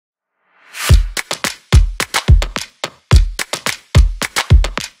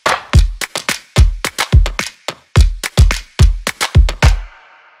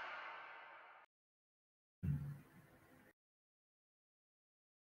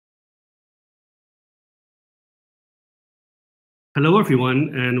Hello,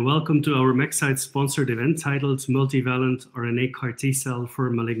 everyone, and welcome to our MechSite-sponsored event titled Multivalent RNA CAR-T Cell for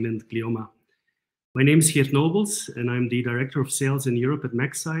Malignant Glioma. My name is Geert Nobles, and I'm the Director of Sales in Europe at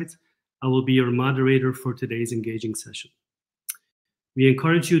MechSite. I will be your moderator for today's engaging session. We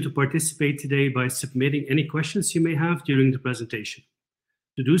encourage you to participate today by submitting any questions you may have during the presentation.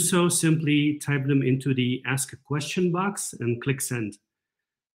 To do so, simply type them into the Ask a Question box and click Send.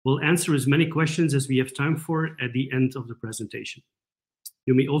 We'll answer as many questions as we have time for at the end of the presentation.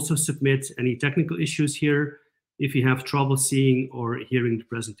 You may also submit any technical issues here if you have trouble seeing or hearing the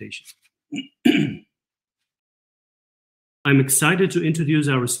presentation. I'm excited to introduce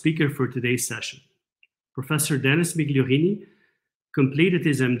our speaker for today's session. Professor Denis Migliorini completed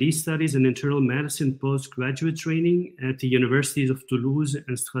his MD studies in internal medicine postgraduate training at the Universities of Toulouse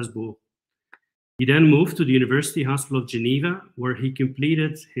and Strasbourg. He then moved to the University Hospitals of Geneva, where he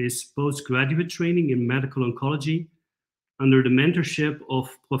completed his postgraduate training in medical oncology under the mentorship of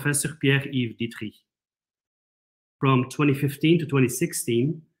Professor Pierre-Yves Dietrich. From 2015 to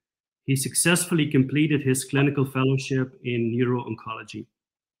 2016, he successfully completed his clinical fellowship in Neuro-Oncology.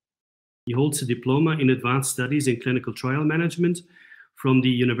 He holds a diploma in advanced studies in clinical trial management from the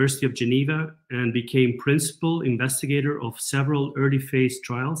University of Geneva and became principal investigator of several early phase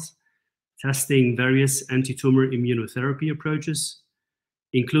trials testing various anti-tumor immunotherapy approaches,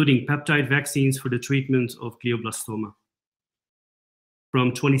 including peptide vaccines for the treatment of glioblastoma.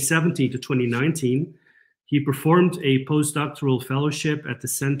 From 2017 to 2019, he performed a postdoctoral fellowship at the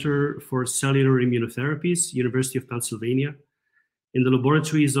Center for Cellular Immunotherapies, University of Pennsylvania, in the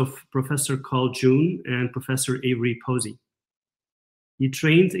laboratories of Professor Carl June and Professor Avery Posey. He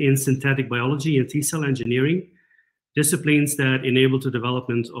trained in synthetic biology and T-cell engineering, disciplines that enable the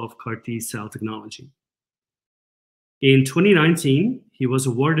development of CAR-T cell technology. In 2019, he was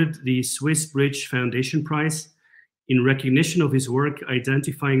awarded the Swiss Bridge Foundation Prize in recognition of his work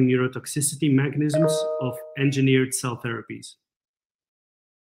identifying neurotoxicity mechanisms of engineered cell therapies.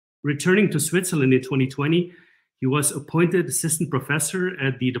 Returning to Switzerland in 2020, he was appointed assistant professor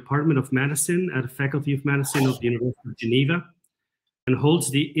at the Department of Medicine at the Faculty of Medicine of the University of Geneva and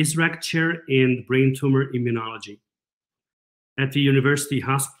holds the ISREC Chair in Brain Tumour Immunology. At the University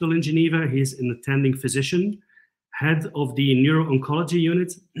Hospital in Geneva, he is an attending physician, head of the Neuro-Oncology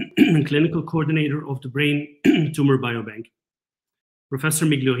Unit, and clinical coordinator of the Brain Tumour Biobank. Professor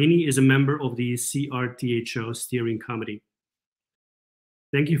Migliorini is a member of the CRTOH steering committee.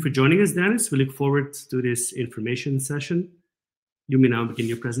 Thank you for joining us, Denis. We look forward to this information session. You may now begin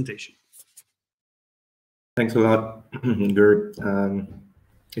your presentation. Thanks a lot, Gert.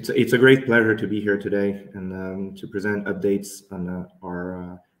 It's a great pleasure to be here today and to present updates on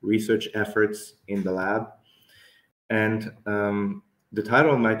our research efforts in the lab. And the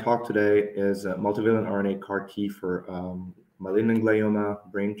title of my talk today is Multivalent RNA CAR-T for malignant glioma,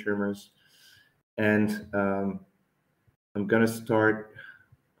 brain tumors. And I'm going to start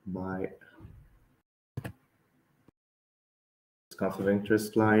by this conflict of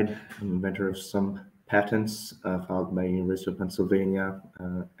interest slide. I'm inventor of some patents filed by University of Pennsylvania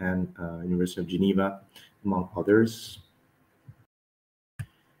and University of Geneva, among others.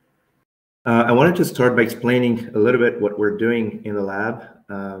 I wanted to start by explaining a little bit what we're doing in the lab.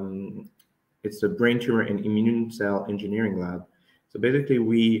 It's the Brain Tumor and Immune Cell Engineering Lab. So basically,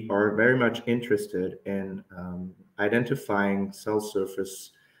 we are very much interested in identifying cell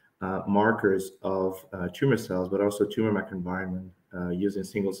surface markers of tumor cells, but also tumor microenvironment using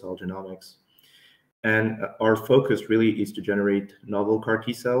single-cell genomics. And our focus really is to generate novel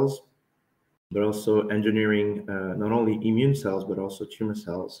CAR-T cells, but also engineering not only immune cells, but also tumor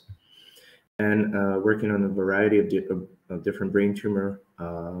cells. And working on a variety of different brain tumor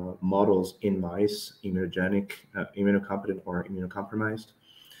models in mice, immunogenic, immunocompetent, or immunocompromised.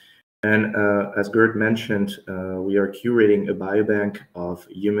 And as Gert mentioned, we are curating a biobank of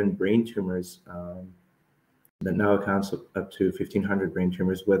human brain tumors that now accounts up to 1,500 brain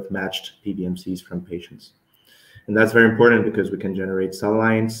tumors with matched PBMCs from patients. And that's very important because we can generate cell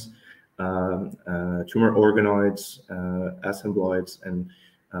lines, tumor organoids, assembloids, and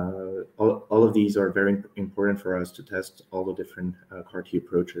all of these are very important for us to test all the different CAR-T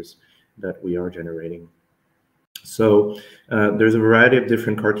approaches that we are generating. So there's a variety of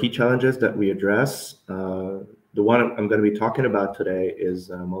different CAR-T challenges that we address. The one I'm going to be talking about today is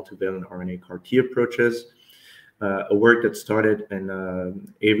multivalent RNA CAR-T approaches. A work that started in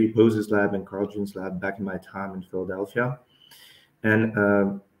Avery Posey's lab and Carl June's lab back in my time in Philadelphia,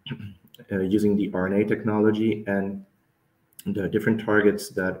 and using the RNA technology. And the different targets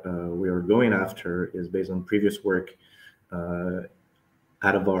that we are going after is based on previous work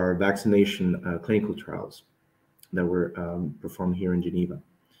out of our vaccination clinical trials. that were performed here in Geneva.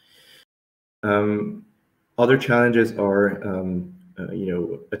 Other challenges are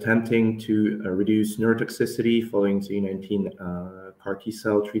attempting to reduce neurotoxicity following CD19 CAR-T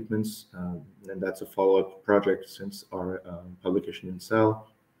cell treatments, and that's a follow-up project since our publication in Cell.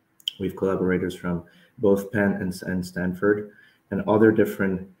 We have collaborators from both Penn and Stanford, and other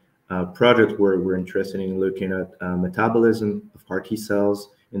different projects where we're interested in looking at metabolism of CAR-T cells.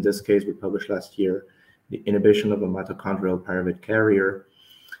 In this case, we published last year the inhibition of a mitochondrial pyruvate carrier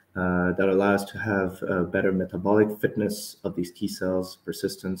that allows to have better metabolic fitness of these T cells,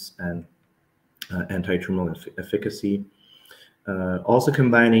 persistence, and anti-tumor efficacy. Also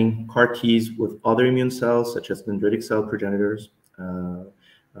combining CAR-Ts with other immune cells, such as dendritic cell progenitors.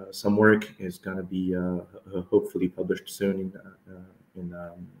 Some work is going to be hopefully published soon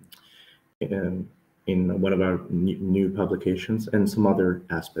in one of our new publications, and some other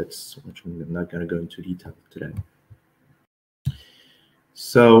aspects, which I'm not going to go into detail today.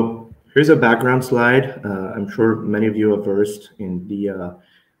 So here's a background slide. I'm sure many of you are versed in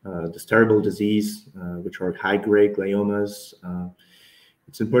this terrible disease, which are high-grade gliomas.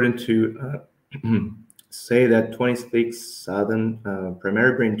 It's important to say that 26,000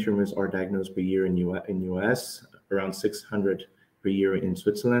 primary brain tumors are diagnosed per year in US, around 600 per year in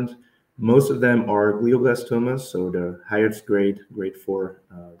Switzerland. Most of them are glioblastomas, so the highest grade 4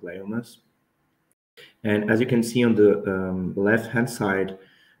 gliomas. And as you can see on the left-hand side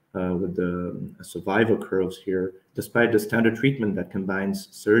with the survival curves here, despite the standard treatment that combines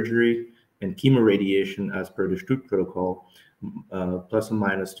surgery and chemoradiation as per the Stutt protocol, plus or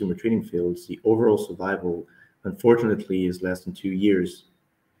minus tumor treating fields, the overall survival, unfortunately, is less than 2 years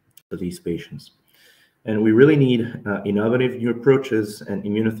for these patients. And we really need innovative new approaches, and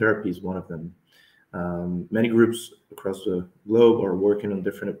immunotherapy is one of them. Many groups across the globe are working on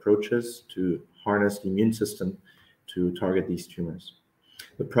different approaches to harness the immune system to target these tumors.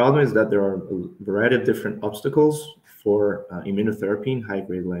 The problem is that there are a variety of different obstacles for immunotherapy in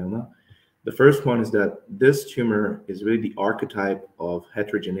high-grade glioma. The first one is that this tumor is really the archetype of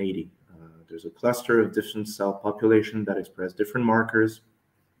heterogeneity. There's a cluster of different cell population that express different markers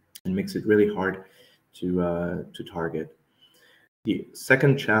and makes it really hard to target. The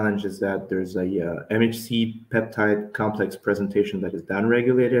second challenge is that there's a MHC peptide complex presentation that is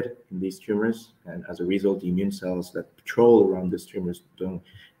downregulated in these tumors, and as a result, the immune cells that patrol around these tumors don't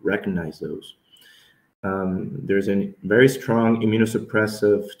recognize those. There's a very strong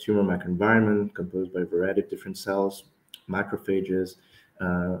immunosuppressive tumor microenvironment composed by a variety of different cells, macrophages,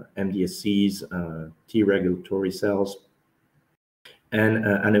 MDSCs, T regulatory cells, and an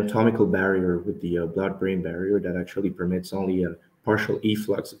anatomical barrier with the blood-brain barrier that actually permits only a partial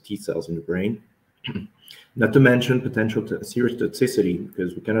efflux of T cells in the brain. Not to mention potential serious toxicity,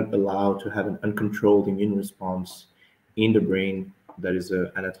 because we cannot allow to have an uncontrolled immune response in the brain that is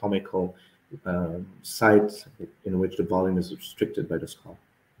an anatomical site in which the volume is restricted by the skull.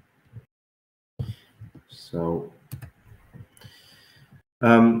 So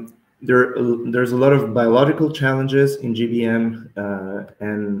there's a lot of biological challenges in GBM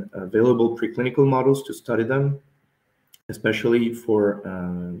and available preclinical models to study them, especially for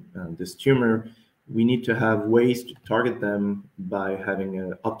this tumor. We need to have ways to target them by having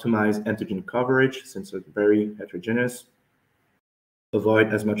an optimized antigen coverage, since it's very heterogeneous,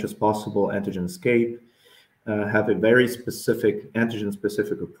 avoid as much as possible antigen escape, have a very specific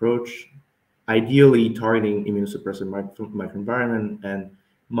antigen-specific approach, ideally targeting immunosuppressive microenvironment, and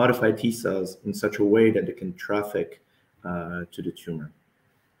modify T cells in such a way that they can traffic to the tumor.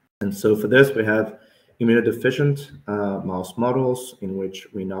 And so for this, we have immunodeficient mouse models in which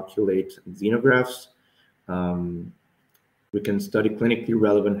we inoculate xenografts. We can study clinically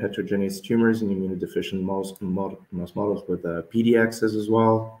relevant heterogeneous tumors in immunodeficient mouse models with PDXs as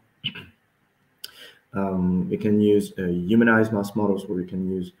well. We can use humanized mouse models where we can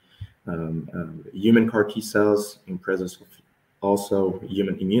use human CAR-T cells in presence of also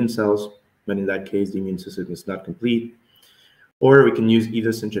human immune cells, but in that case, the immune system is not complete. Or we can use either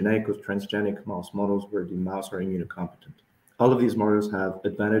syngeneic or transgenic mouse models where the mouse are immunocompetent. All of these models have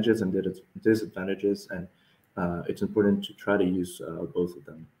advantages and disadvantages, and it's important to try to use both of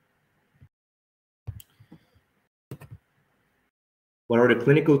them. What are the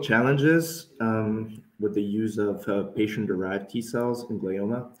clinical challenges with the use of patient-derived T cells in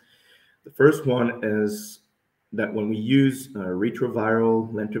glioma? The first one is that when we use retroviral,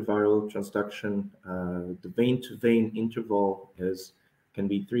 lentiviral transduction, the vein-to-vein interval can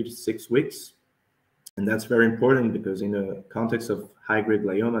be 3 to 6 weeks. And that's very important because in the context of high-grade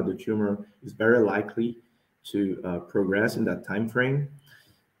glioma, the tumor is very likely to progress in that time frame.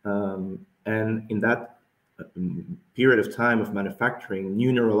 And in that period of time of manufacturing,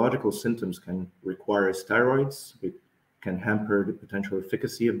 new neurological symptoms can require steroids. It can hamper the potential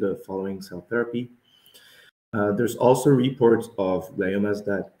efficacy of the following cell therapy. There's also reports of gliomas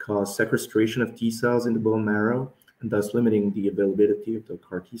that cause sequestration of T cells in the bone marrow, and thus limiting the availability of the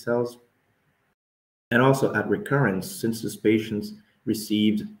CAR-T cells. And also at recurrence, since these patients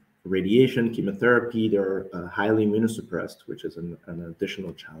received radiation, chemotherapy, they're highly immunosuppressed, which is an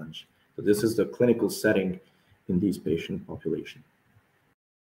additional challenge. So this is the clinical setting in these patient population.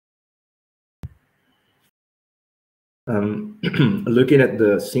 Looking at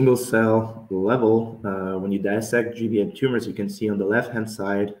the single cell level, when you dissect GBM tumors, you can see on the left-hand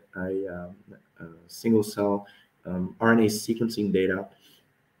side a single cell RNA sequencing data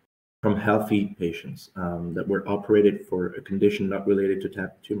from healthy patients that were operated for a condition not related to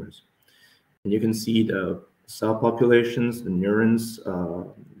TAP tumors. And you can see the cell populations, the neurons,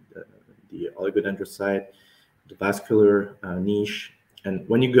 the oligodendrocyte, the vascular niche. And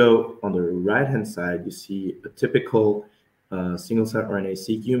when you go on the right-hand side, you see a typical single-cell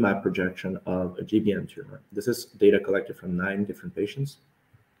RNA-seq map projection of a GBM tumor. This is data collected from 9 different patients.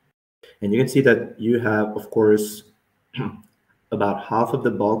 And you can see that you have, of course, about half of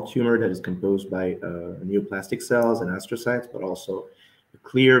the bulk tumor that is composed by neoplastic cells and astrocytes, but also a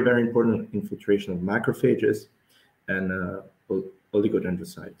clear, very important infiltration of macrophages and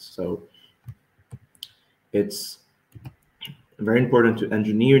oligodendrocytes. So it's very important to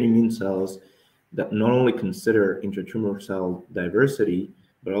engineer immune cells that not only consider intratumoral cell diversity,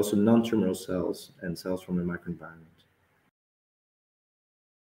 but also non-tumoral cells and cells from the microenvironment.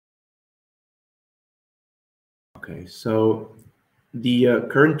 Okay, so the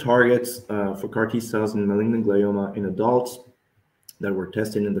current targets for CAR-T cells in malignant glioma in adults that were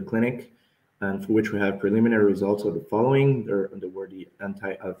tested in the clinic and for which we have preliminary results of the following. There were the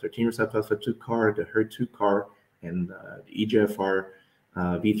anti-IL-13 receptor alpha-2 CAR, the HER2 CAR, and the EGFR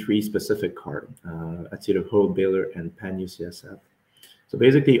V3 specific CAR, CRTOH, Baylor, and pan-UCSF. So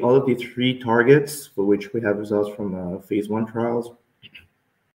basically, all of the 3 targets for which we have results from phase 1 trials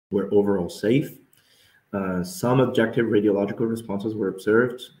were overall safe. Some objective radiological responses were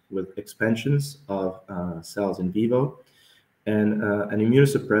observed with expansions of cells in vivo, and an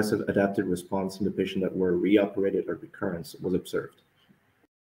immunosuppressive adaptive response in the patient that were reoperated or recurrence was observed,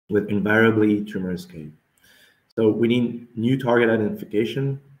 with invariably tumor escape. So we need new target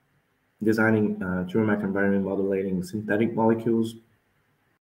identification, designing tumor microenvironment modulating synthetic molecules,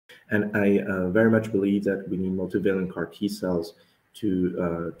 and I very much believe that we need multivalent CAR-T cells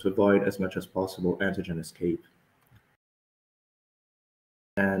to avoid as much as possible antigen escape.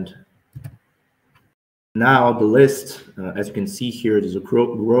 And now the list, as you can see here, there's a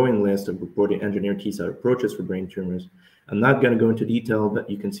growing list of reported engineered T-cell approaches for brain tumors. I'm not going to go into detail, but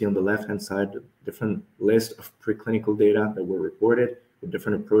you can see on the left-hand side the different list of preclinical data that were reported with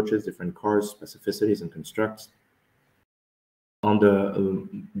different approaches, different CARs, specificities, and constructs. On the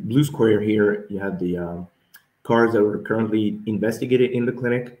blue square here, you have the CARs that were currently investigated in the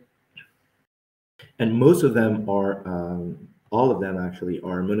clinic. And most of them are, all of them actually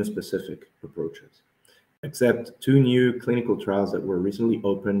are immunospecific approaches, except 2 new clinical trials that were recently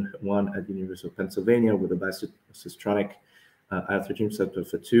opened, one at the University of Pennsylvania with a bicistronic IL-13 receptor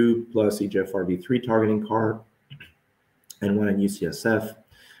alpha-2 plus EGFR V3 targeting CAR, and one at UCSF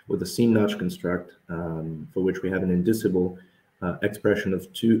with a CNOTCH construct for which we have an inducible expression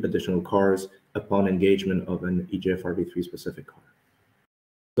of 2 additional CARs upon engagement of an EGFR V3 specific CAR.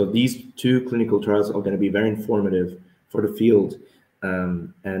 So these 2 clinical trials are going to be very informative for the field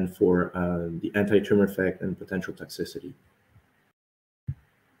and for the anti-tumor effect and potential toxicity.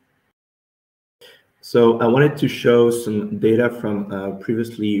 So I wanted to show some data from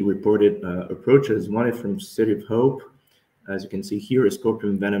previously reported approaches. One is from City of Hope. As you can see here, a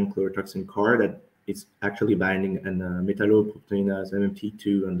scorpion venom chlorotoxin CAR that is actually binding an metalloproteinase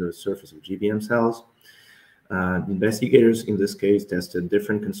MMP2 on the surface of GBM cells. The investigators in this case tested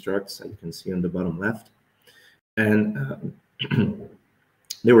different constructs, as you can see on the bottom left. And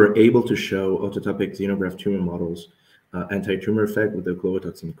they were able to show autotopic xenograft tumor models, anti-tumor effect with the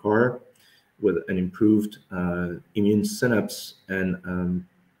chlorotoxin CAR, with an improved immune synapse, and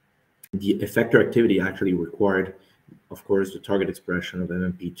the effector activity actually required, of course, the target expression of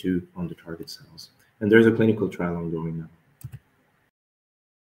MMP2 on the target cells. And there's a clinical trial ongoing now.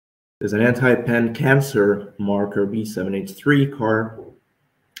 There's an anti-pan-cancer marker B7H3 CAR.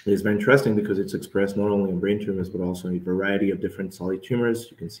 It is very interesting because it's expressed not only in brain tumors, but also in a variety of different solid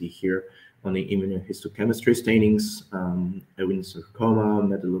tumors. You can see here on the immunohistochemistry stainings, Ewing sarcoma,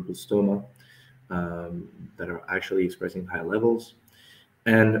 medulloblastoma, that are actually expressing high levels.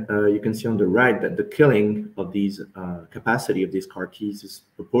 And you can see on the right that the killing of these capacity of these CAR-Ts is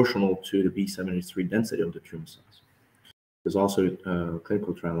proportional to the B7H3 density of the tumor cells. There's also a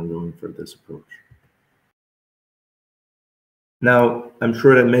clinical trial ongoing for this approach. Now, I'm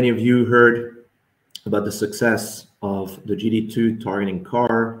sure that many of you heard about the success of the GD2 targeting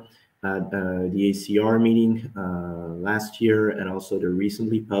CAR at the ACR meeting last year, and also the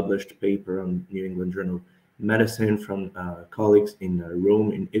recently published paper on New England Journal of Medicine from colleagues in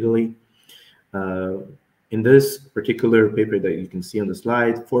Rome in Italy. In this particular paper that you can see on the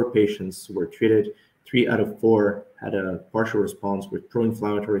slide, 4 patients were treated. 3 out of 4 had a partial response with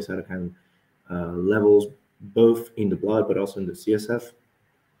pro-inflammatory cytokine levels, both in the blood but also in the CSF.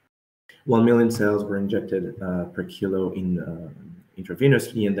 1 million cells were injected per kilo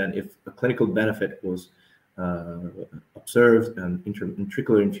intravenously, and then if a clinical benefit was observed, an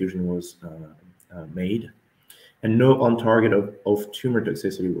intraventricular infusion was made, and no on-target of tumor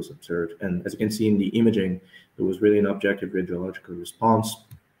toxicity was observed. And as you can see in the imaging, there was really an objective radiological response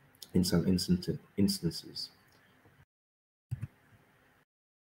in some instances.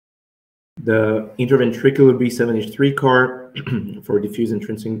 The intraventricular B7H3 CAR for diffuse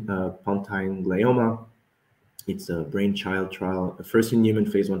intrinsic pontine glioma, it's a brainchild trial, a first-in-human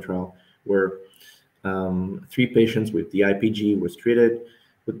phase 1 trial, where 3 patients with DIPG was treated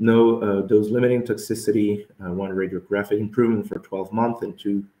with no dose-limiting toxicity, 1 radiographic improvement for 12 months, and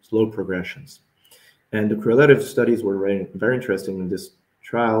 2 slow progressions. And the correlative studies were very interesting in this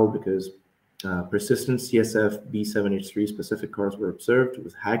trial because persistent CSF B7H3 specific CARs were observed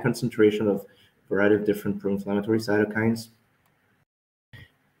with high concentration of a variety of different pro-inflammatory cytokines.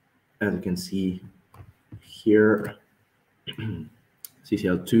 As you can see here,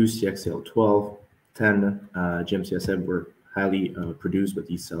 CCL2, CXCL12, 10, GM-CSF were highly produced by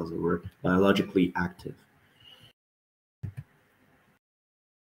these cells that were biologically active.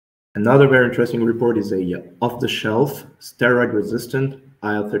 Another very interesting report is a off-the-shelf steroid-resistant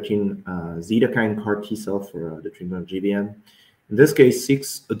IL-13 zetokine CAR-T cell for the treatment of GBM. In this case,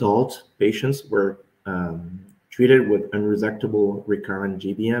 6 adult patients were treated with unresectable recurrent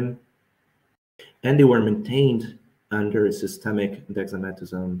GBM, and they were maintained under a systemic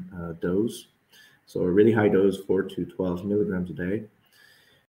dexamethasone dose, so a really high dose, 4 to 12 milligrams a day.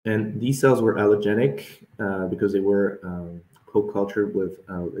 And these cells were allogenic because they were co-cultured with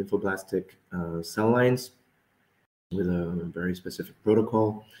lymphoblastic cell lines with a very specific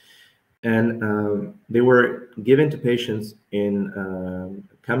protocol. And they were given to patients in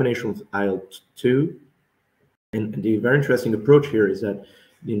combination with IL-2. And the very interesting approach here is that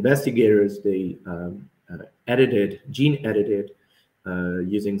the investigators, they gene edited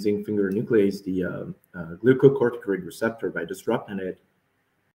using zinc finger nuclease, the glucocorticoid receptor by disrupting it.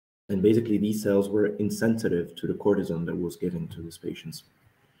 And basically, these cells were insensitive to the cortisone that was given to these patients.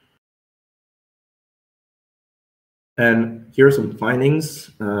 And here are some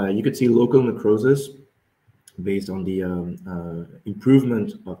findings. You could see local necrosis based on the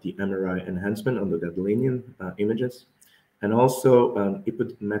improvement of the MRI enhancement on the gadolinium images. And also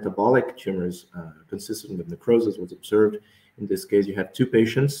metabolic tumors consistent with necrosis was observed. In this case, you have 2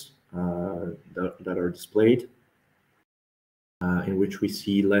 patients that are displayed, in which we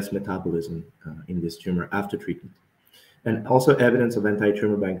see less metabolism in this tumor after treatment. And also evidence of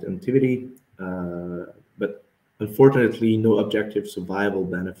anti-tumor bank activity, but unfortunately, no objective survival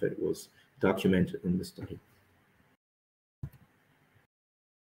benefit was documented in the study.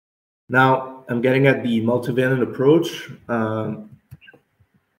 Now, I'm getting at the multivalent approach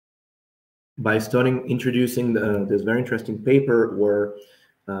by introducing this very interesting paper where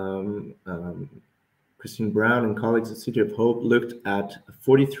Christine Brown and colleagues at City of Hope looked at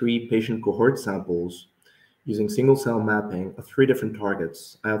 43 patient cohort samples using single-cell mapping of 3 different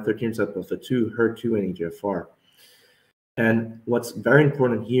targets, IL-13 receptor alpha 2, HER2, and EGFR. And what's very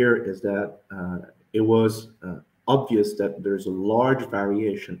important here is that it was obvious that there's a large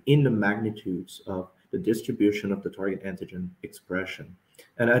variation in the magnitudes of the distribution of the target antigen expression.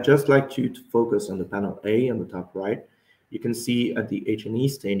 And I'd just like to focus on the panel A on the top right. You can see at the H&E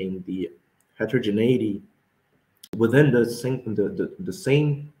staining the heterogeneity within the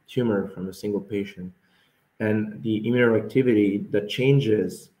same tumor from a single patient, and the immunoactivity that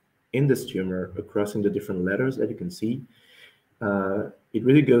changes in this tumor across the different letters that you can see. It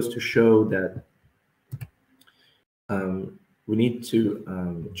really goes to show that we need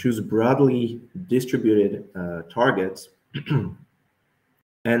to choose broadly distributed targets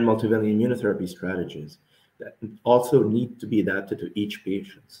and multivalent immunotherapy strategies that also need to be adapted to each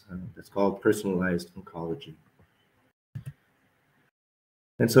patient. That's called personalized oncology.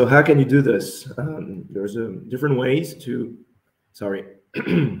 And so how can you do this? There's different ways to sorry,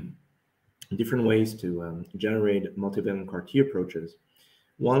 different ways to generate multivalent CAR-T approaches.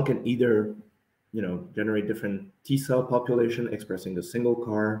 One can either, generate different T cell population expressing a single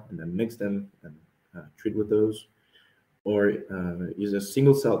CAR and then mix them and treat with those, or use a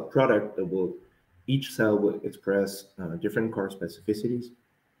single cell product that each cell will express different CAR specificities.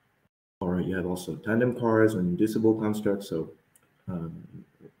 Or you have also tandem CARs or inducible constructs, so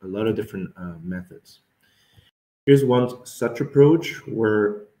a lot of different methods. Here's one such approach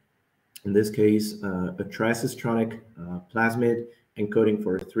where, in this case, a tricistronic plasmid encoding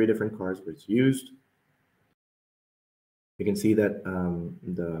for 3 different CARs was used. You can see that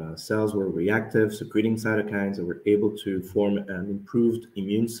the cells were reactive, secreting cytokines, and were able to form an improved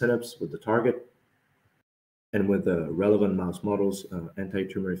immune synapse with the target. And with the relevant mouse models,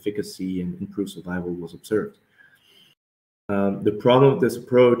 anti-tumor efficacy and improved survival was observed. The problem with this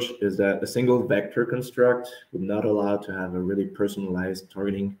approach is that a single vector construct would not allow to have a really personalized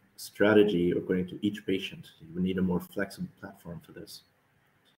targeting strategy according to each patient. You would need a more flexible platform for this.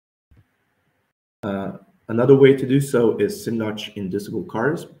 Another way to do so is CRTOH inducible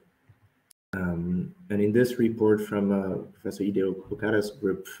CARs. And in this report from Professor Hideo Okada's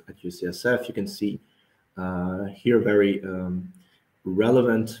group at UCSF, you can see here very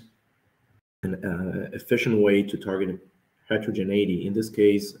relevant and efficient way to target heterogeneity. In this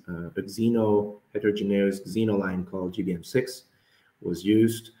case, a heterogeneous xenoline called GBM6 was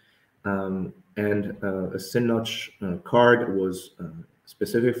used, and a CRTOH card was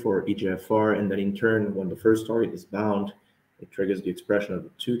specific for EGFR, and then in turn, when the first target is bound, it triggers the expression of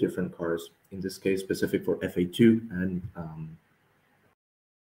 2 different CARs, in this case specific for FA2 and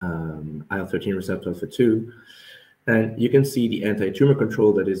IL-13 receptor alpha 2. And you can see the anti-tumor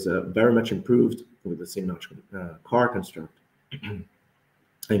control that is very much improved with the CRTOH CAR construct.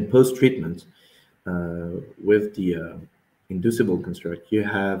 And post-treatment, with the inducible construct, you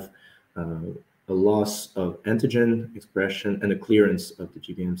have a loss of antigen expression and a clearance of the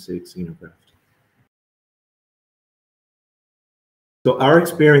GBM6 xenograft. So our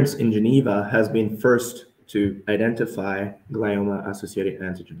experience in Geneva has been first to identify glioma-associated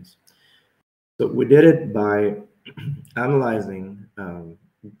antigens. So we did it by analyzing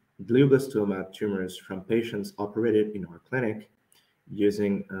glioblastoma tumors from patients operated in our clinic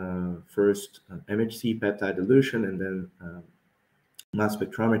using first MHC peptide dilution and then mass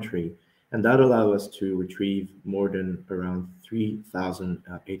spectrometry. And that allowed us to retrieve more than around 3,000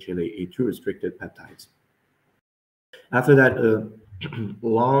 HLA-A2 restricted peptides. After that, a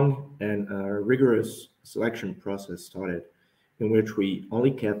long and rigorous selection process started, in which we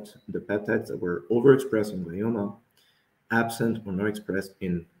only kept the peptides that were overexpressed in glioma, absent or not expressed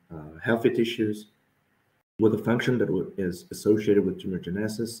in healthy tissues, with a function that is associated with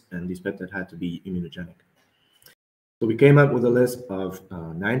tumorigenesis, and these peptides had to be immunogenic. So we came up with a list of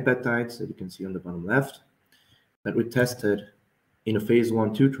 9 peptides that you can see on the bottom left that we tested in a phase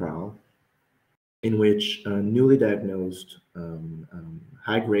 1/2 trial, in which newly diagnosed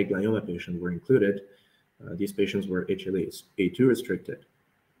high-grade glioma patients were included. These patients were HLA-A2 restricted.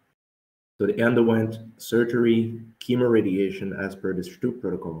 So they underwent surgery, chemoradiation as per the Strasbourg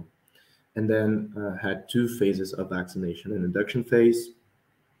protocol, and then had 2 phases of vaccination: an induction phase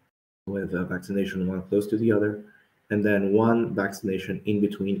with vaccination one close to the other, and then 1 vaccination in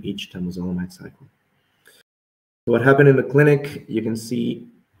between each temozolomide cycle. So what happened in the clinic, you can see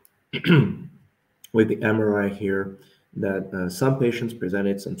with the MRI here that some patients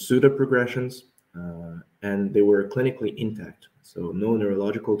presented some pseudo-progressions, and they were clinically intact. So no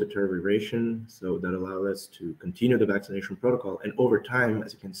neurological deterioration, so that allowed us to continue the vaccination protocol. And over time,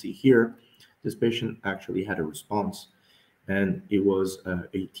 as you can see here, this patient actually had a response, and it was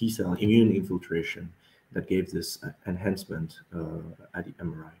a T-cell immune infiltration that gave this enhancement at the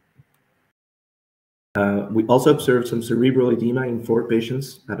MRI. We also observed some cerebral edema in 4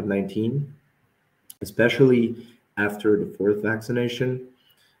 patients out of 19, especially after the 4th vaccination.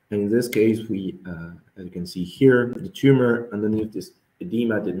 And in this case, we, as you can see here, the tumor underneath this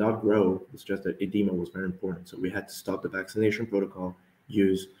edema did not grow. It's just that edema was very important. So we had to stop the vaccination protocol,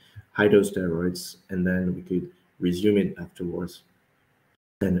 use high-dose steroids, and then we could resume it afterwards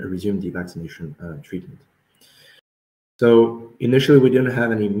and resume the vaccination treatment. So initially, we didn't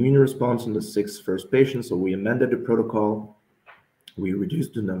have any immune response in the 6 first patients, so we amended the protocol. We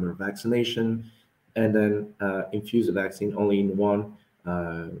reduced the number of vaccination, and then infused the vaccine only in 1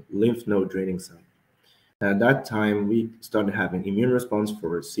 lymph node draining site. At that time, we started having immune response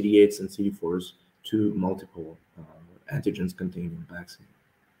for CD8s and CD4s to multiple antigens contained in the vaccine.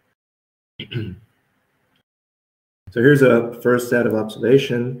 So here's a first set of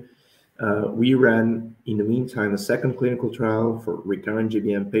observation. We ran, in the meantime, a second clinical trial for recurrent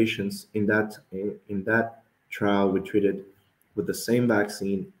GBM patients. In that trial, we treated with the same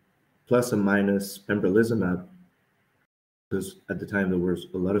vaccine plus or minus pembrolizumab, because at the time there was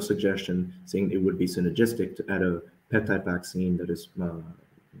a lot of suggestion saying it would be synergistic to add a peptide vaccine that is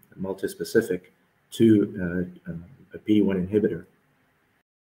multispecific to a PD-1 inhibitor.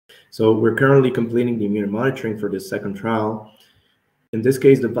 So we're currently completing the immunomonitoring for this second trial. In this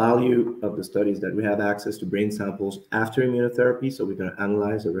case, the value of the study is that we have access to brain samples after immunotherapy, so we can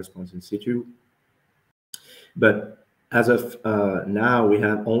analyze the response in situ. But as of now, we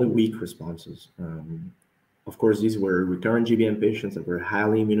have only weak responses. Of course, these were recurrent GBM patients that were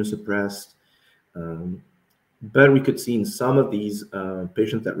highly immunosuppressed. But we could see in some of these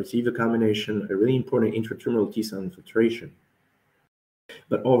patients that received a combination, a really important intratumoral T-cell infiltration.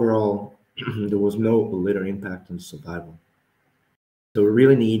 But overall, there was no little impact on survival. So we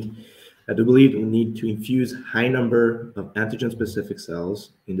really need, I do believe we need to infuse high number of antigen-specific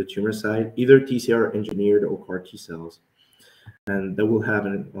cells in the tumor site, either TCR engineered or CAR-T cells. And that will have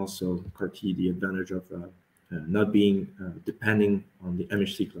also CAR-T the advantage of not being depending on the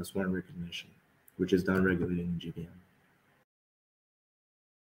MHC class 1 recognition, which is downregulated in GBM.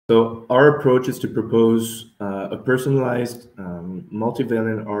 So our approach is to propose a personalized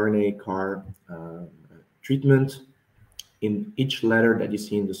multivalent RNA CAR treatment. In each letter that you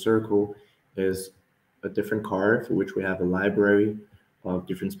see in the circle is a different CAR for which we have a library of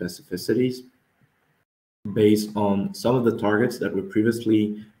different specificities based on some of the targets that were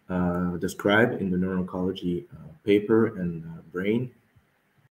previously described in the Neuro-Oncology paper and Brain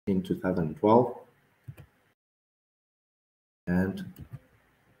in 2012. And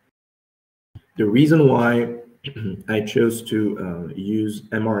the reason why I chose to use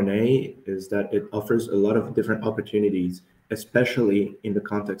mRNA is that it offers a lot of different opportunities, especially in the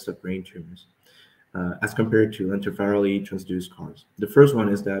context of brain tumors, as compared to lentivirally transduced CARs. The first one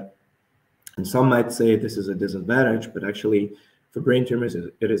is that, and some might say this is a disadvantage, but actually for brain tumors,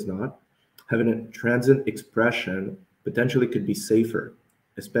 it is not. Having a transient expression potentially could be safer,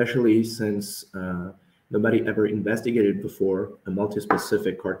 especially since nobody ever investigated before a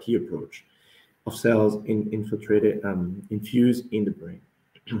multispecific CAR-T approach of cells infiltrated, infused in the brain.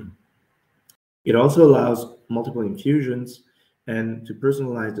 It also allows multiple infusions and to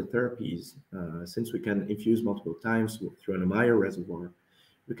personalize the therapies. Since we can infuse multiple times through an Amaya reservoir,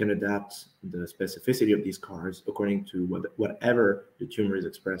 we can adapt the specificity of these CARs according to whatever the tumor is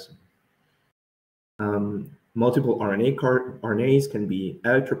expressing. Multiple RNAs can be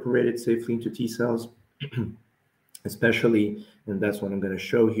electroporated safely into T cells, especially, and that's what I'm going to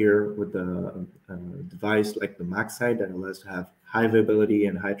show here with the device like the MaxCyte that allows to have high viability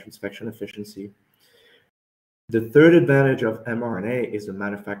and high transfection efficiency. The third advantage of mRNA is the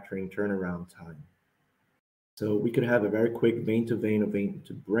manufacturing turnaround time. So we could have a very quick vein-to-vein or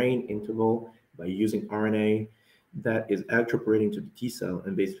vein-to-brain interval by using RNA that is electroporating to the T cell,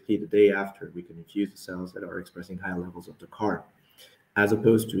 and basically the day after we can infuse the cells that are expressing high levels of the CAR, as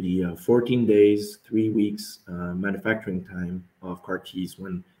opposed to the 14 days, 3 weeks manufacturing time of CAR-Ts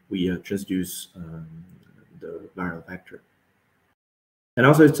when we transduce the viral vector. And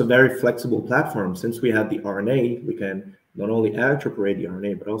also it's a very flexible platform. Since we have the RNA, we can not only electroporate the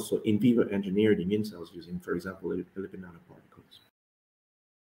RNA, but also in vivo engineer the immune cells using, for example, lipid nanoparticles.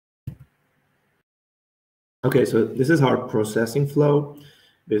 Okay, so this is our processing flow.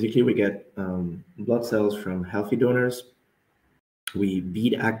 Basically, we get blood cells from healthy donors. We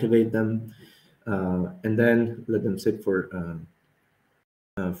bead activate them, and then let them sit for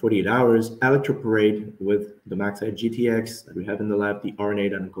 48 hours, electroporate with the MaxCyte GTX that we have in the lab, the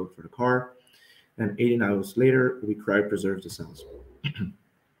RNA that encodes for the CAR, and 18 hours later, we cryopreserve the cells.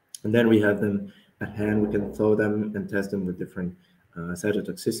 And then we have them at hand. We can thaw them and test them with different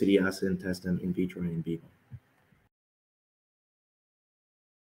cytotoxicity assays and test them in vitro and in vivo.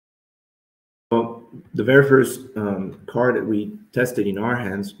 Well, the very first CAR that we tested in our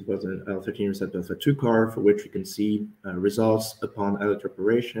hands was an IL-13 receptor alpha 2 CAR, for which we can see results upon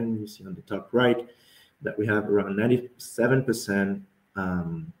electroporation. You see on the top right that we have around 97%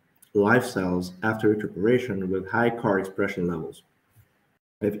 live cells after electroporation with high CAR expression levels.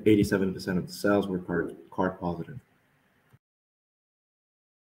 87% of the cells were CAR positive.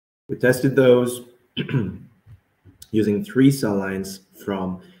 We tested those using 3 cell lines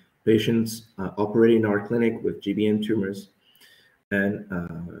from patients operating in our clinic with GBM tumors. And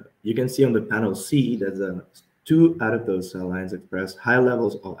you can see on the panel C that 2 out of those cell lines expressed high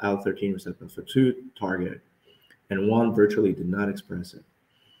levels of IL-13 receptor alpha 2 target, and 1 virtually did not express it.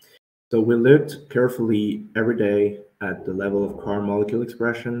 So we looked carefully every day at the level of CAR molecule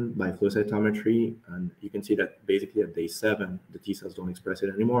expression by flow cytometry, and you can see that basically at day 7, the T cells don't express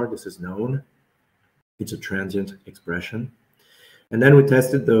it anymore. This is known. It's a transient expression. And then we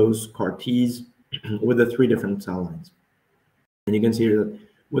tested those CAR-Ts with the 3 different cell lines. And you can see that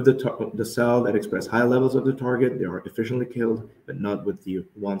with the cell that express high levels of the target, they are efficiently killed, but not with the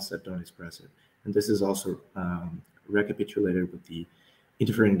ones that don't express it. And this is also recapitulated with the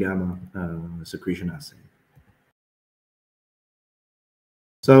interferon gamma secretion assay.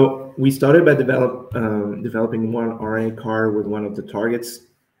 So we started by developing one RNA CAR with one of the targets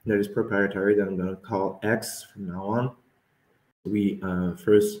that is proprietary that I'm going to call X from now on. We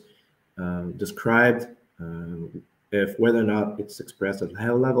first described if whether or not it's expressed at high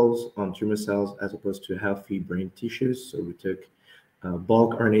levels on tumor cells as opposed to healthy brain tissues. So we took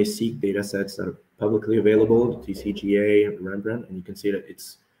bulk RNA-seq data sets that are publicly available, the TCGA, Rembrandt, and you can see that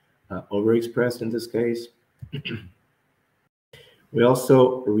it's overexpressed in this case. We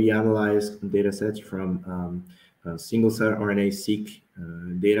also reanalyzed data sets from single-cell RNA-seq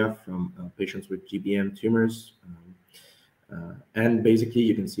data from patients with GBM tumors. And basically,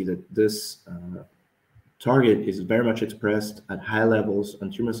 you can see that this target is very much expressed at high levels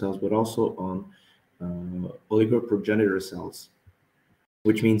on tumor cells, but also on oligoprogenitor cells,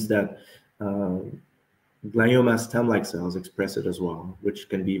 which means that glioma stem-like cells express it as well, which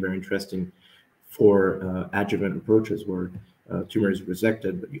can be very interesting for adjuvant approaches where tumor is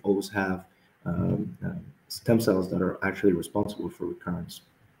resected, but you always have stem cells that are actually responsible for recurrence.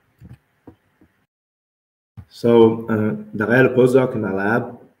 So Darrell, a postdoc in my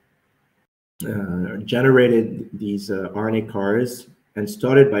lab, generated these RNA CARs and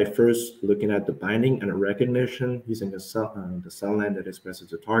started by first looking at the binding and recognition using the cell line that expresses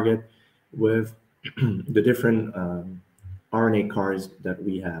the target with the different RNA CARs that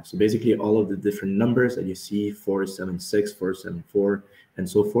we have. So basically all of the different numbers that you see, 476, 474, and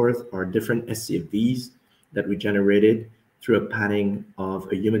so forth, are different scFVs that we generated through a panning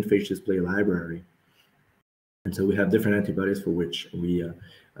of a human phage display library. And so we have different antibodies for which we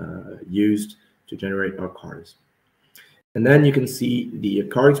used to generate our CARs. And then you can see the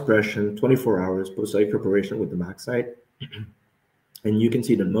CAR expression 24 hours post-site preparation with the MAC site. And you can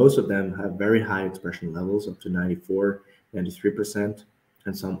see that most of them have very high expression levels, up to 94, 93%,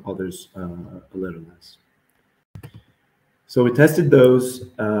 and some others a little less. So we tested those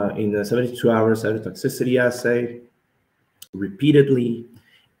in the 72-hour cytotoxicity assay repeatedly,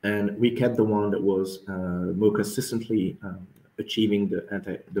 and we kept the one that was more consistently achieving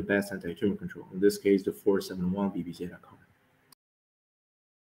the best anti-tumor control. In this case, the 471 BB-zeta CAR.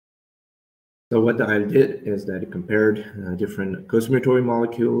 So what I did is that it compared different costimulatory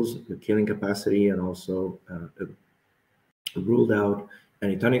molecules, the killing capacity, and also ruled out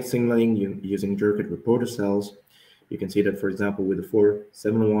anitonic signaling using Jurkat reporter cells. You can see that, for example, with the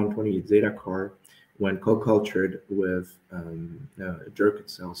 471 28-zeta CAR, when co-cultured with Jurkat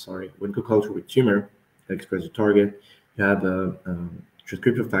cells, when co-cultured with tumor that express the target, you have a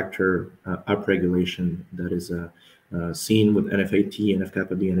transcription factor upregulation that is seen with NF-8T,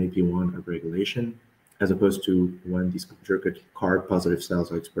 NF-kappa B, and AP1 upregulation, as opposed to when these Jurkat CAR positive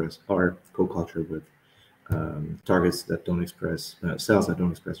cells are co-cultured with targets that don't express cells that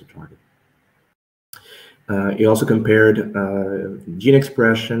don't express the target. He also compared gene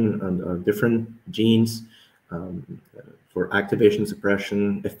expression on different genes for activation,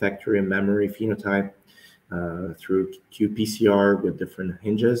 suppression, effector, and memory phenotype through qPCR with different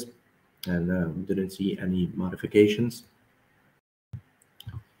hinges, and we didn't see any modifications.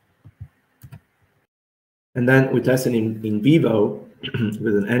 And then we tested in vivo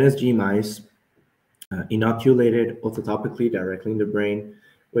with an NSG mice, inoculated orthotopically directly in the brain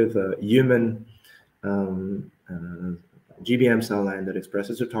with a human GBM cell line that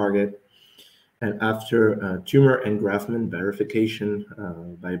expresses the target. And after tumor engraftment verification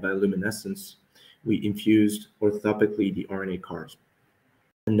by bioluminescence, we infused orthotopically the RNA CARs,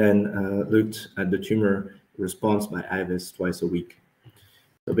 and then looked at the tumor response by IVIS twice a week.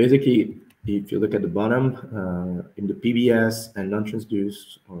 So basically, if you look at the bottom, in the PBS and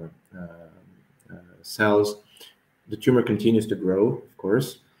non-transduced or cells, the tumor continues to grow, of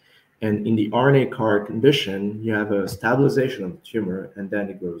course. And in the RNA CAR condition, you have a stabilization of the tumor, and then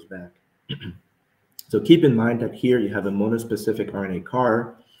it grows back. So keep in mind that here you have a monospecific RNA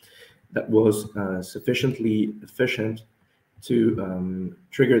CAR that was sufficiently efficient to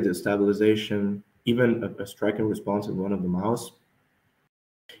trigger the stabilization, even a striking response in one of the mouse.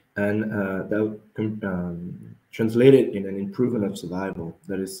 And that translated in an improvement of survival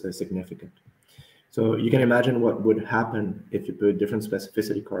that is significant. So you can imagine what would happen if you put different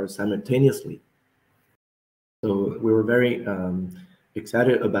specificity CARs simultaneously. So we were very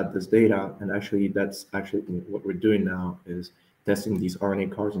excited about this data, and actually that's actually what we're doing now, is testing these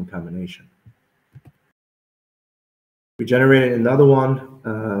RNA CARs in combination. We generated another one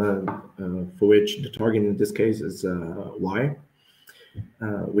for which the target in this case is Y.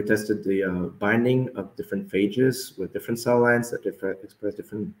 We tested the binding of different phages with different cell lines that express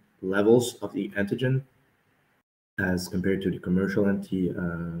different levels of the antigen as compared to the commercial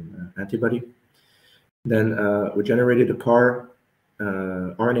antibody. Then we generated a CAR,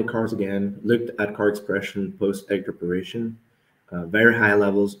 RNA CARs again, looked at CAR expression post-egg preparation, very high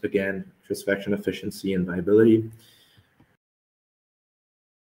levels, again, transfection efficiency and viability.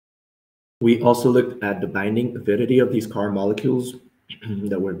 We also looked at the binding avidity of these CAR molecules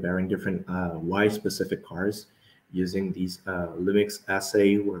that were bearing different Y-specific CARs using these Lumix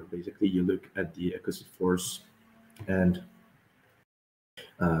assay, where basically you look at the acoustic force, and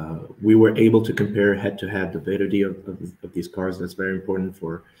we were able to compare head-to-head the avidity of these CARs. That's very important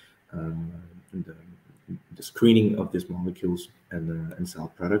for the screening of these molecules and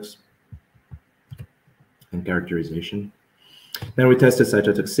cell products and characterization. Then we tested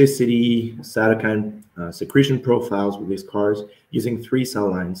cytotoxicity, cytokine secretion profiles with these CARs using 3 cell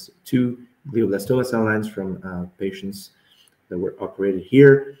lines, 2 glioblastoma cell lines from patients that were operated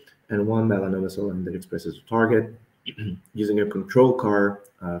here, and 1 melanoma cell line that expresses the target, using a control CAR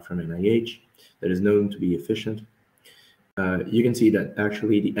from NIH that is known to be efficient. You can see that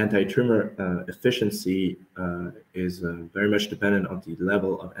actually the anti-tumor efficiency is very much dependent on the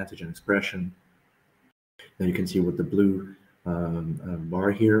level of antigen expression that you can see with the blue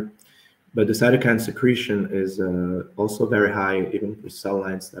bar here. But the cytokine secretion is also very high, even for cell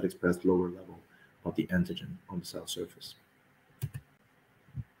lines that express lower level of the antigen on the cell surface.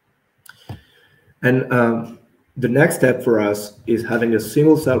 And the next step for us is having a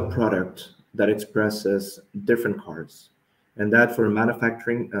single cell product that expresses different CARs. And that for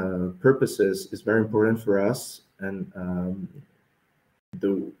manufacturing purposes is very important for us. And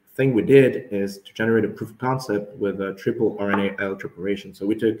the thing we did is to generate a proof of concept with a triple RNA electroporation. So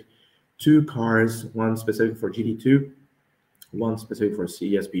we took 2 CARs, one specific for GD2, one specific for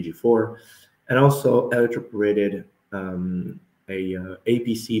CSPG4, and also electroporated a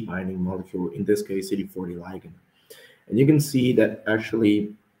APC binding molecule, in this case CD40 ligand. And you can see that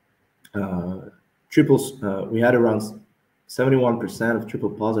actually we had around 71% of triple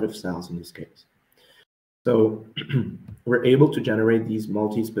positive cells in this case. So we're able to generate these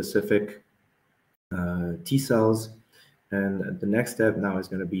multi-specific T cells, and the next step now is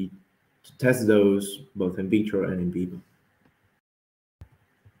going to be to test those both in vitro and in vivo,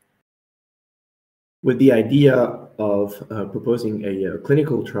 with the idea of proposing a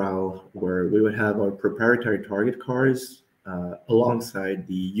clinical trial where we would have our proprietary target CARs alongside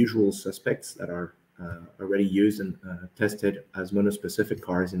the usual suspects that are already used and tested as monospecific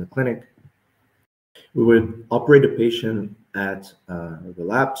CARs in the clinic. We would operate a patient at the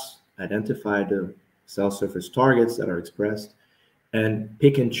labs, identify the cell surface targets that are expressed, and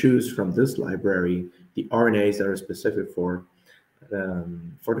pick and choose from this library the RNAs that are specific for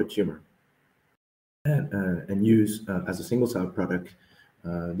the tumor, and use as a single cell product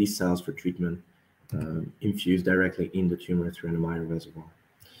these cells for treatment infused directly in the tumor through an amino reservoir.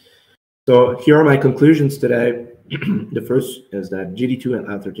 So here are my conclusions today. The first is that GD2 and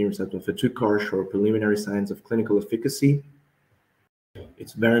IL-13 receptor alpha 2 CARs show preliminary signs of clinical efficacy.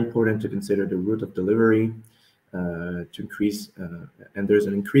 It's very important to consider the route of delivery to increase, and there's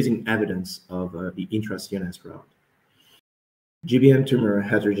an increasing evidence of the intra-CNS route. GBM tumor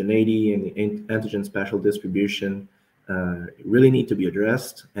heterogeneity and the antigen spatial distribution really need to be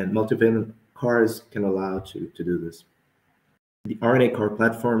addressed, and multivalent CARs can allow to do this. The RNA CAR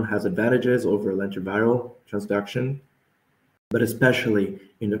platform has advantages over lentiviral transduction, but especially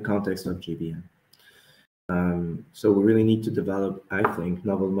in the context of GBM. So we really need to develop, I think,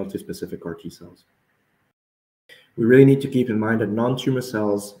 novel multispecific CAR T cells. We really need to keep in mind that non-tumor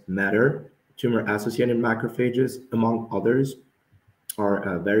cells matter. Tumor-associated macrophages, among others,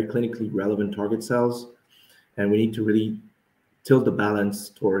 are very clinically relevant target cells, and we need to really tilt the balance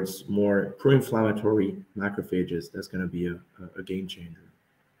towards more pro-inflammatory macrophages. That's going to be a game changer.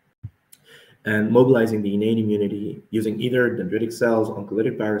 And mobilizing the innate immunity using either dendritic cells,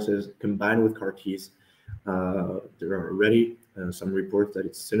 oncolytic viruses, combined with CAR-Ts. There are already some reports that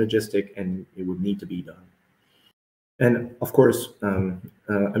it's synergistic and it would need to be done. And of course,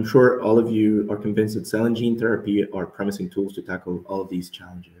 I'm sure all of you are convinced that cell and gene therapy are promising tools to tackle all of these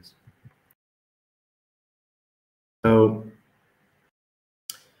challenges. So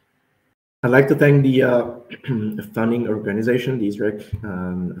I'd like to thank the funding organization, the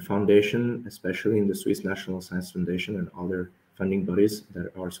ISREC Foundation, especially in the Swiss National Science Foundation and other funding bodies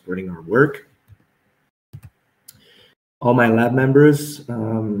that are supporting our work. All my lab members,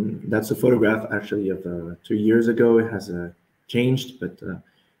 that's a photograph actually of 2 years ago. It has changed, but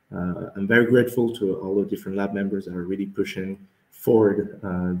I'm very grateful to all the different lab members that are really pushing forward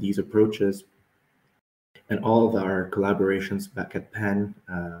these approaches, and all of our collaborations back at Penn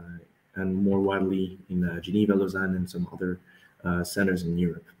and more widely in Geneva, Lausanne, and some other centers in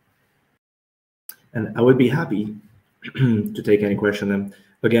Europe. And I would be happy to take any question. And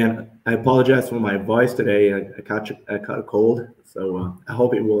again, I apologize for my voice today. I caught a cold, so I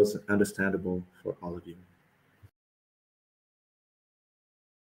hope it was understandable for all of you.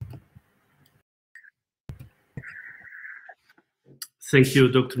 Thank you,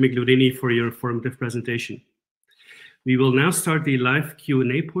 Dr. Migliorini, for your informative presentation. We will now start the live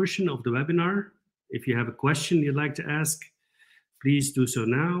Q&A portion of the webinar. If you have a question you'd like to ask, please do so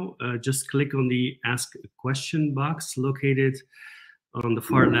now. Just click on the Ask a Question box located on the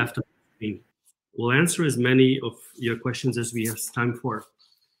far left of the screen. We'll answer as many of your questions as we have time for.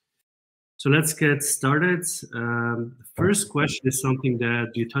 So let's get started. The first question is something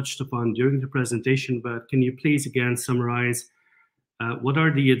that you touched upon during the presentation, but can you please again summarize what are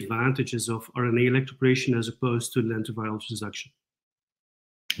the advantages of RNA electroporation as opposed to lentiviral transduction?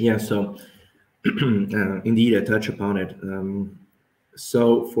 Yeah, so indeed, I touch upon it.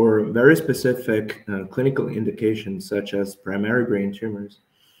 So for very specific clinical indications, such as primary brain tumors,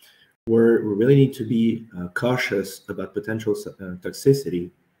 where we really need to be cautious about potential toxicity,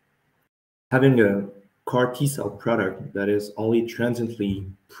 having a CAR-T cell product that is only transiently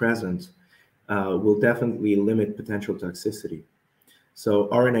present will definitely limit potential toxicity. So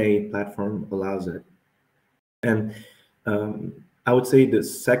RNA platform allows it. And I would say the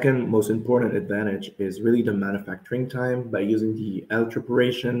second most important advantage is really the manufacturing time by using the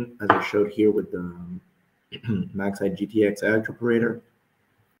electroporation, as I showed here with the Maxide GTX electroporator.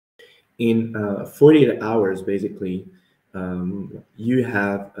 In 48 hours, basically, you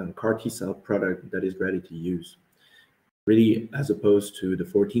have a CAR-T cell product that is ready to use, really, as opposed to the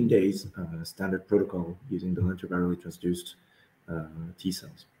 14 days standard protocol using the lentivirally transduced T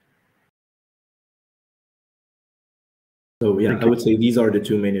cells. So yeah, I would say these are the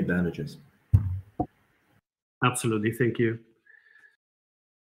two main advantages. Absolutely, thank you.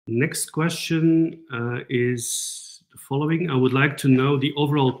 Next question is the following. I would like to know the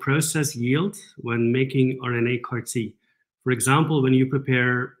overall process yield when making RNA CAR-T. For example, when you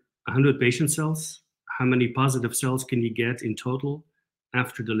prepare 100 patient cells, how many positive cells can you get in total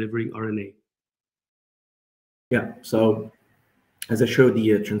after delivering RNA? Yeah, so as I showed the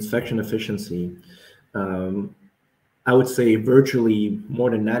transfection efficiency, I would say virtually more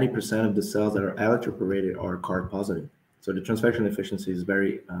than 90% of the cells that are electroporated are CAR positive. So the transfection efficiency is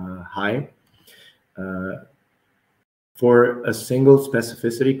very high. For a single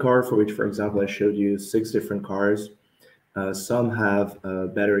specificity CAR, for which, for example, I showed you 6 different CARs, some have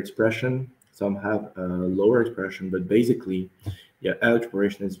better expression, some have lower expression, but basically, yeah,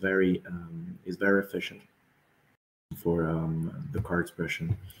 electroporation is very efficient for the CAR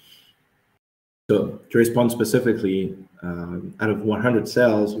expression. So to respond specifically, out of 100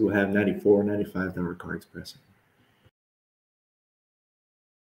 cells, we have 94, 95 that are CAR expressing.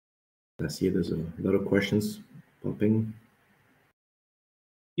 I see there's a lot of questions popping.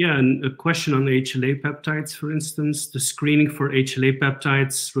 Yeah, and a question on HLA peptides, for instance. The screening for HLA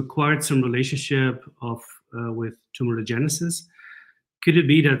peptides required some relationship with tumorigenesis. Could it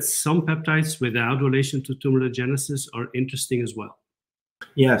be that some peptides without relation to tumorigenesis are interesting as well?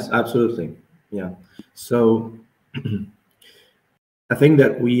 Yes, absolutely. Yeah. So I think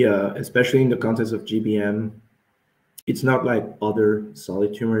that we, especially in the context of GBM, it's not like other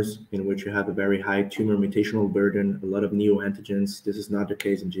solid tumors in which you have a very high tumor mutational burden, a lot of neoantigens. This is not the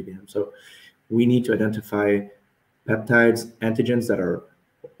case in GBM. So we need to identify peptides, antigens that are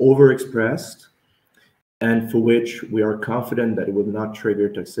overexpressed and for which we are confident that it will not trigger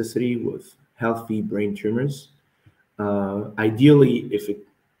toxicity with healthy brain tumors. Ideally, if it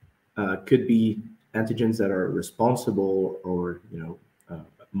could be antigens that are responsible or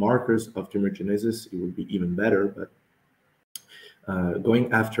markers of tumorigenesis, it would be even better. But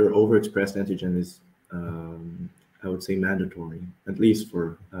going after overexpressed antigen is, I would say, mandatory, at least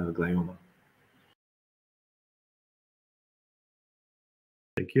for glioma.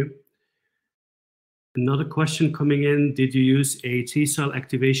 Thank you. Another question coming in, did you use a T-cell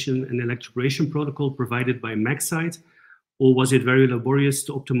activation and electroporation protocol provided by Maxide, or was it very laborious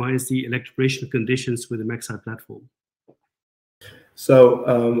to optimize the electroporation conditions with the Maxide platform?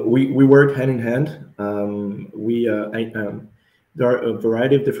 So we work hand in hand. There are a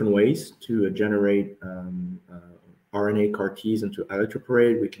variety of different ways to generate RNA CAR-Ts into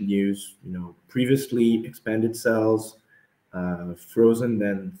electroporate. We can use, previously expanded cells, frozen,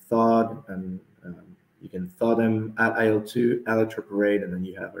 then thawed, and you can thaw them at IL-2, electroporate, and then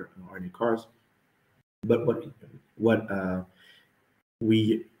you have RNA CARs. But what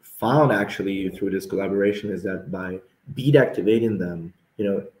we found actually through this collaboration is that by beat activating them,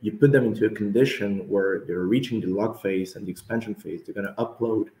 you put them into a condition where they're reaching the log phase and the expansion phase. They're going to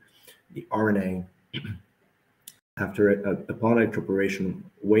upload the RNA upon electroporation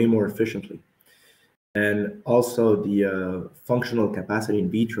way more efficiently. And also the functional capacity in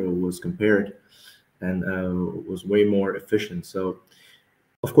vitro was compared and was way more efficient. So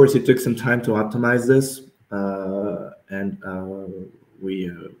of course it took some time to optimize this, and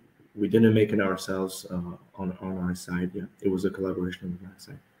we didn't make it ourselves on our side. Yeah, it was a collaboration on my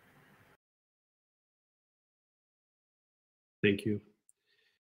side. Thank you.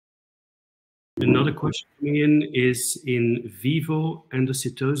 Another question coming in is in vivo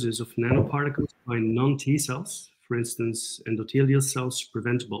endocytosis of nanoparticles by non-T cells, for instance, endothelial cells,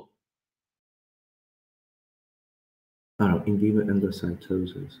 preventable? Oh, in vivo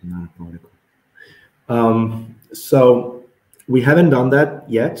endocytosis, nanoparticle. So we haven't done that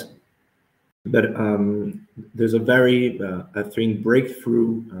yet, but there's a very, I think,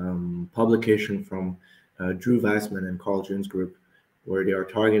 breakthrough publication from Drew Weissman and Carl June's group, where they are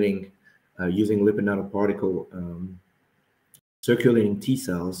targeting using lipid nanoparticle circulating T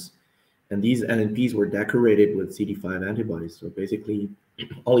cells, and these NNPs were decorated with CD5 antibodies. So basically,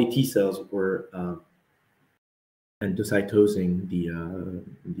 only T cells were endocytosing the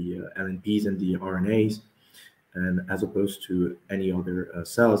LNPs and the RNAs, and as opposed to any other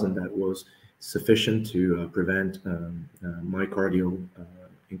cells, and that was sufficient to prevent myocardial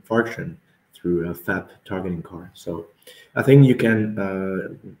infarction through a FAP targeting CAR. So I think you can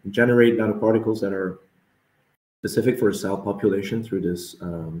generate nanoparticles that are specific for a cell population through this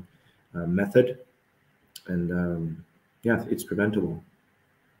method, and yeah, it's preventable.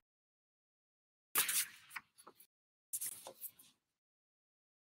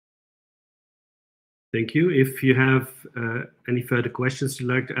 Thank you. If you have any further questions you'd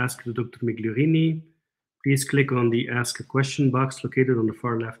like to ask to Dr. Migliorini, please click on the Ask a Question box located on the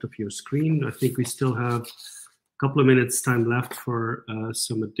far left of your screen. I think we still have a couple of minutes time left for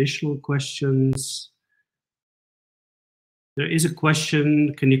some additional questions. There is a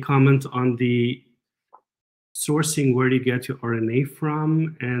question, can you comment on the sourcing, where do you get your RNA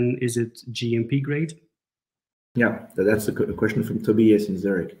from, and is it GMP grade? Yeah, that's a question from Tobias in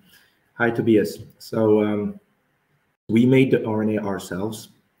Zurich. Hi, Tobias. So we made the RNA ourselves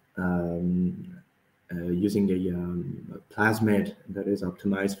using a plasmid that is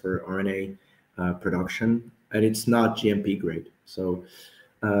optimized for RNA production, and it's not GMP grade. So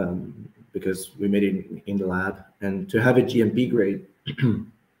because we made it in the lab, and to have a GMP grade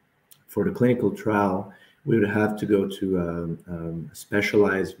for the clinical trial, we would have to go to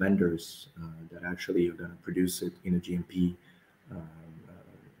specialized vendors that actually are going to produce it in a GMP,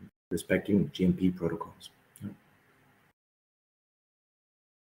 respecting GMP protocols. Yeah.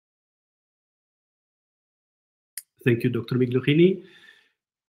 Thank you, Dr. Migliorini.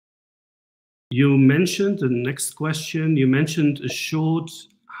 You mentioned, the next question, you mentioned a short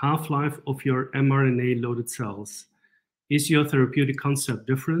half-life of your mRNA-loaded cells. Is your therapeutic concept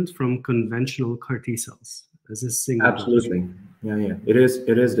different from conventional CAR-T cells? As a single Absolutely. Yeah, it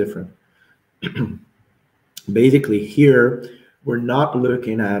is different. Basically, here we're not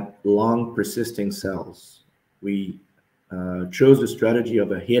looking at long persisting cells. We chose the strategy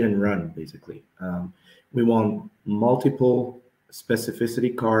of a hit and run, basically. We want multiple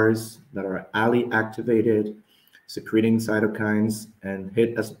specificity CARs that are allele activated, secreting cytokines, and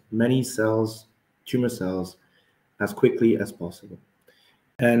hit as many cells, tumor cells, as quickly as possible.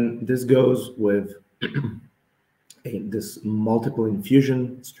 And this goes with this multiple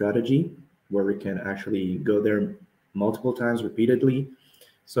infusion strategy, where we can actually go there multiple times repeatedly.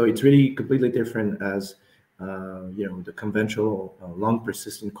 So it's really completely different as the conventional long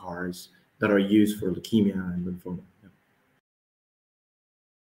persistent CARs that are used for leukemia and lymphoma. Yeah.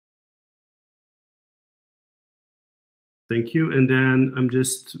 Thank you. And then I'm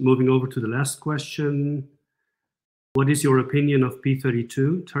just moving over to the last question. What is your opinion of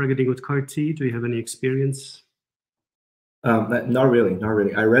P32 targeting with CAR-T? Do you have any experience? Not really.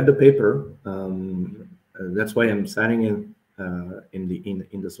 I read the paper. That's why I'm signing in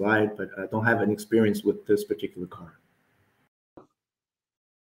the slide, but I don't have any experience with this particular CAR.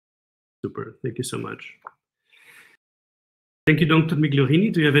 Super. Thank you so much. Thank you, Dr.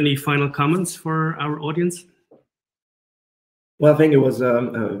 Migliorini. Do you have any final comments for our audience? Well, I think it was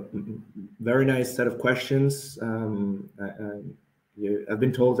a very nice set of questions. I've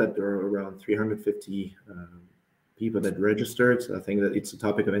been told that there are around 350 people that registered. So I think that it's a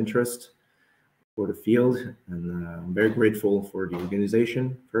topic of interest for the field, and I'm very grateful for the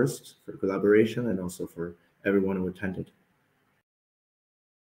organization first, for the collaboration, and also for everyone who attended.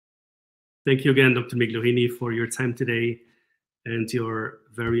 Thank you again, Dr. Migliorini, for your time today and your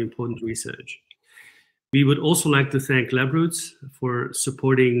very important research. We would also like to thank LabRoots for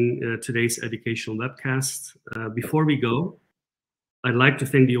supporting today's educational webcast. Before we go, I'd like to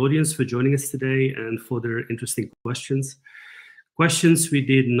thank the audience for joining us today and for their interesting questions. Questions we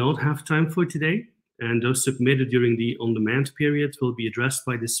did not have time for today, and those submitted during the on-demand period will be addressed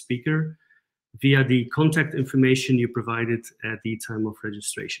by the speaker via the contact information you provided at the time of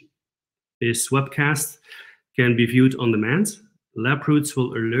registration. This webcast can be viewed on demand. LabRoots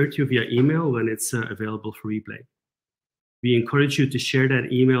will alert you via email when it's available for replay. We encourage you to share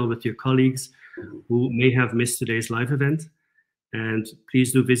that email with your colleagues who may have missed today's live event. And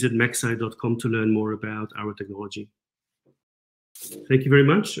please do visit mexi.com to learn more about our technology. Thank you very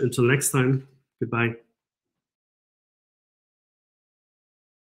much. Until next time, goodbye.